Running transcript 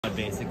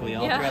basically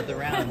all throughout the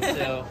round.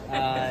 So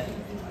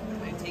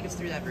take us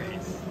through that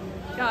race.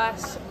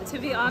 Gosh, to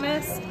be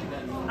honest,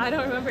 I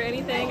don't remember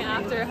anything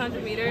after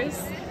 100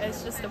 meters.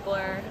 It's just a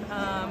blur.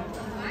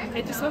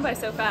 It just went by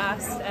so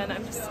fast, and I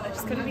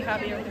just couldn't be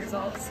happier with the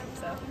results.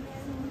 So.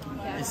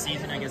 Yeah. This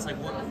season, I guess, like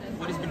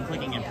what has been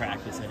clicking in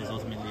practice that has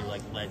ultimately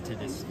like led to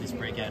this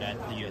breakout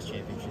at the U.S.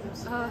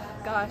 Championships? Oh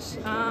gosh,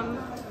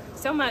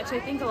 so much. I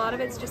think a lot of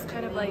it's just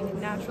kind of like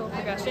natural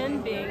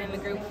progression, being in the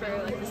group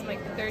for like this like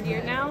third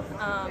year now,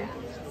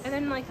 and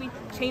then like we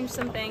changed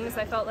some things.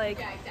 I felt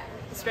like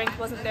the strength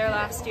wasn't there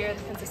last year,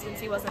 the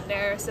consistency wasn't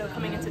there. So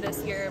coming into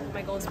this year,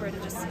 my goals were to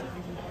just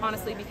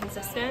honestly be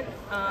consistent,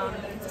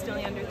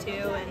 consistently under 2,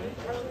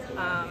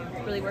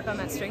 and really work on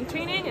that strength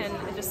training, and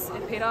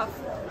it paid off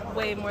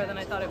way more than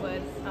I thought it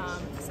would.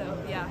 So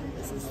yeah,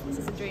 this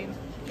is a dream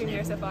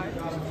year so far.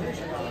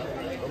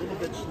 A little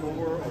bit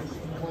slower or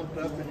clumped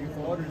up than you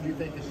thought, or do you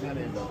think it's going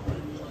to end up right?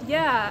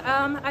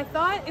 Yeah, I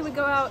thought it would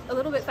go out a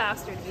little bit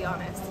faster, to be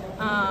honest.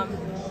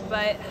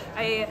 But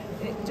the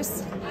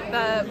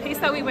pace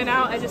that we went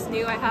out, I just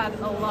knew I had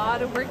a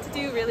lot of work to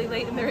do really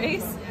late in the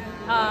race.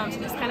 So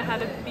just kind of had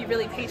to be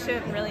really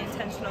patient and really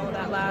intentional with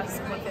that last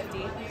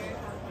 150.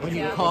 When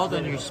you called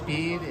on your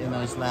speed in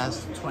those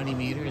last 20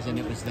 meters and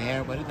it was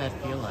there, what did that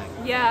feel like?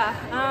 Yeah,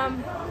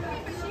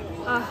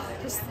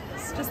 just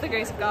the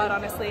grace of God,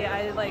 honestly.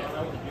 I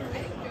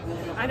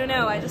don't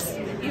know,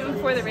 even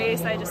before the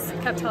race, I just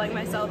kept telling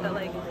myself that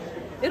like,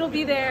 it'll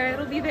be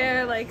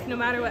there, like no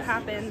matter what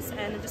happens,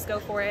 and just go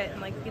for it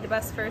and like be the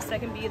best first I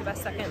can be, the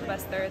best second, the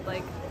best third,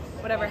 like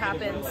whatever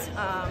happens.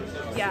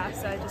 Yeah,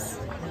 so I just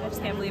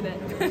can't believe it.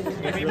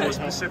 Can you be more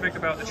specific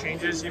about the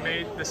changes you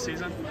made this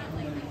season?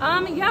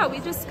 Yeah, we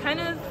just kind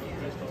of,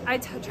 I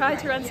tried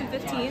to run some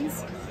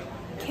 15s.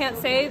 Can't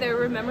say they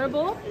were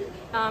memorable.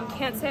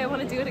 Can't say I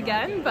want to do it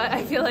again, but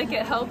I feel like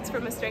it helped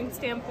from a strength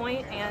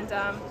standpoint. And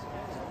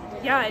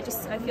yeah, I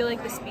feel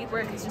like the speed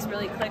work has just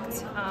really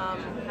clicked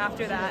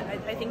after that.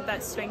 I think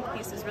that strength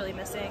piece is really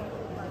missing.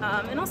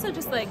 And also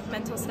just like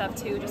mental stuff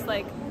too, just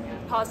like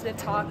positive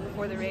talk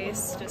before the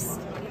race,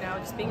 just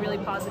being really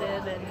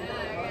positive and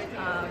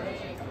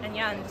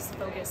yeah, and just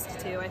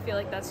focused too. I feel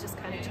like that's just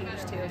kind of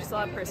changed too. Just a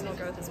lot of personal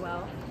growth as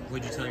well.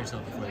 What did you tell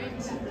yourself before the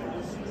race?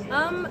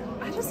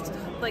 I just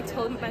like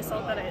told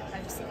myself that I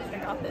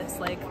got this,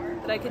 like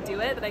that I could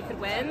do it, that I could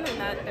win, and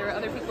that there were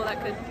other people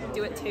that could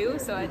do it too.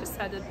 So I just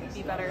had to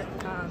be better.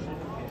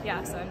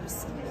 Yeah, so I'm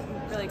just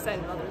really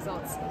excited about the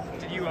results.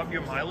 Did you up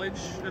your mileage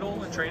at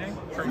all in training?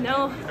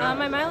 No,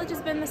 my mileage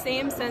has been the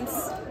same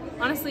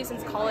honestly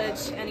since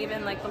college, and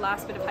even like the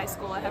last bit of high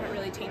school. I haven't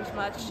really changed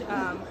much.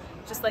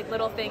 Just like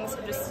little things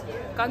have just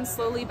gotten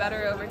slowly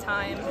better over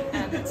time,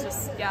 and it's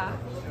just, yeah.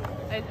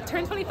 I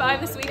turned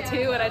 25 this week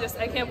too, and I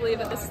can't believe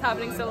that this is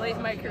happening so late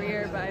in my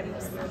career, but I'm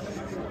just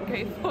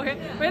grateful for it.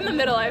 We're in the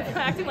middle. I'm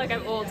acting like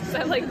I'm old because I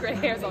have like gray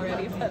hairs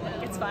already, but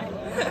it's fine.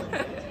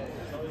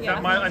 Yeah.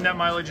 And that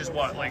mileage is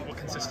what? Like what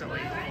consistently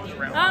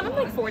around? I'm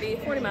like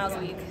 40 miles a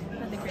week.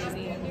 Nothing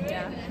crazy.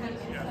 Yeah.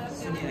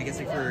 Yeah, I guess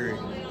like for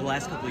the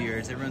last couple of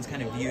years, everyone's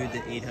kind of viewed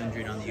the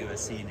 800 on the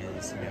U.S. scene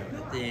as, a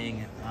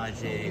thing.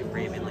 Ajay,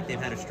 Raven, like they've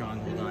had a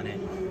strong hold on it.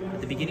 At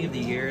the beginning of the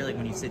year, like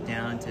when you sit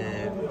down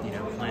to,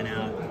 plan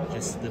out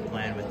just the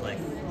plan with like,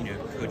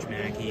 Coach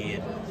Mackey,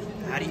 and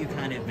how do you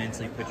kind of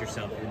mentally put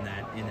yourself in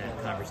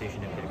that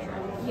conversation and picture?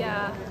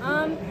 Yeah,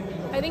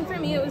 I think for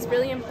me it was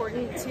really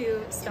important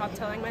to stop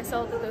telling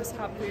myself that those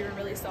top 3 were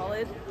really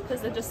solid,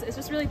 because it's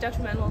just really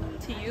detrimental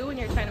to you when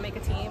you're trying to make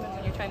a team and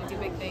when you're trying to do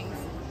big things.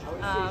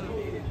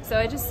 So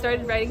I just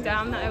started writing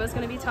down that I was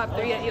going to be top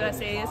 3 at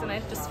USA's, and I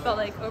just felt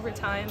like over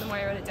time, the more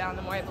I wrote it down,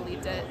 the more I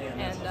believed it.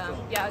 And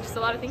yeah, just a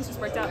lot of things just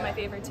worked out in my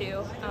favor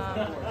too.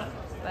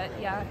 But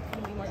yeah, I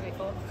couldn't be more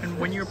grateful. And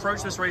when you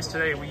approached this race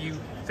today, were you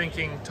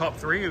thinking top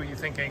 3 or were you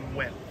thinking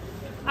win?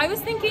 I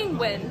was thinking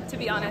win, to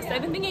be honest.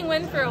 I've been thinking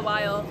win for a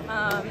while.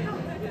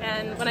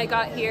 And when I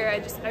got here,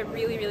 I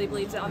really, really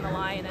believed it on the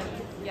line. And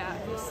yeah,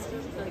 I was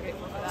really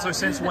grateful for that. So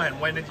since when?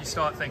 When did you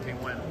start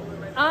thinking win?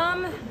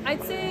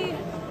 I'd say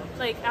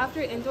like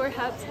after indoor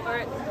HEPs.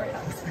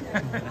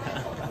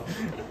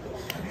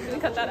 Can we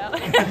cut that out?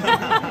 You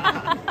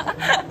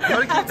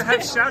gotta keep the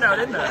HEPs shout out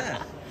in there.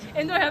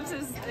 Indoor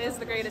HEPs is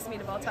the greatest meet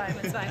of all time.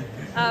 It's fine.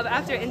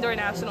 After indoor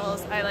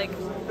nationals, I like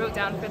wrote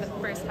down for the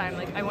first time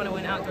like I want to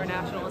win outdoor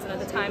nationals, and at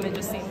the time it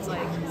just seems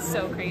like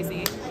so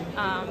crazy.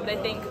 But I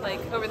think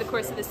like over the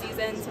course of the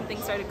season, some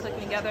things started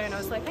clicking together, and I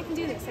was like, I can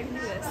do this.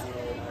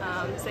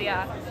 So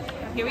yeah,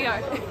 here we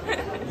are.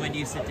 When do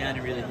you sit down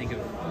and really think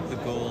of the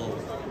goal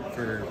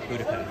for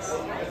Budapest?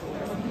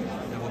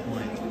 At what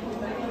point?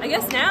 I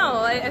guess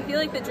now. I feel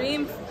like the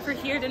dream for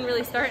here didn't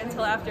really start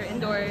until after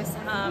indoors.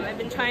 I've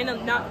been trying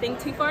to not think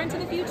too far into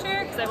the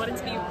future because I wanted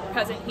to be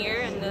present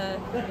here and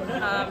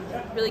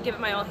really give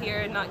it my all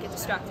here and not get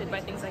distracted by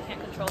things I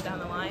can't control down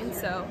the line.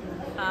 So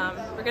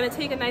we're going to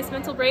take a nice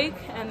mental break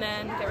and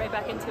then get right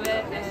back into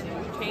it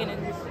and train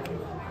and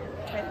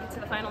try to get to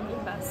the final and do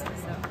the best.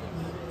 So,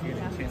 You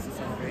have a chance to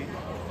celebrate?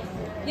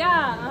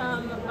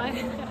 yeah,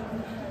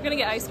 we're going to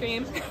get ice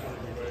cream.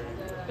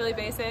 really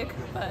basic,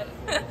 but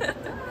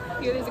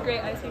there's a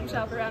great ice cream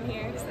shop around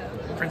here.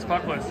 So Prince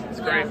Buckler's. It's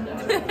great.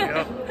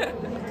 Yeah.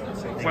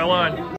 Yep. Well on.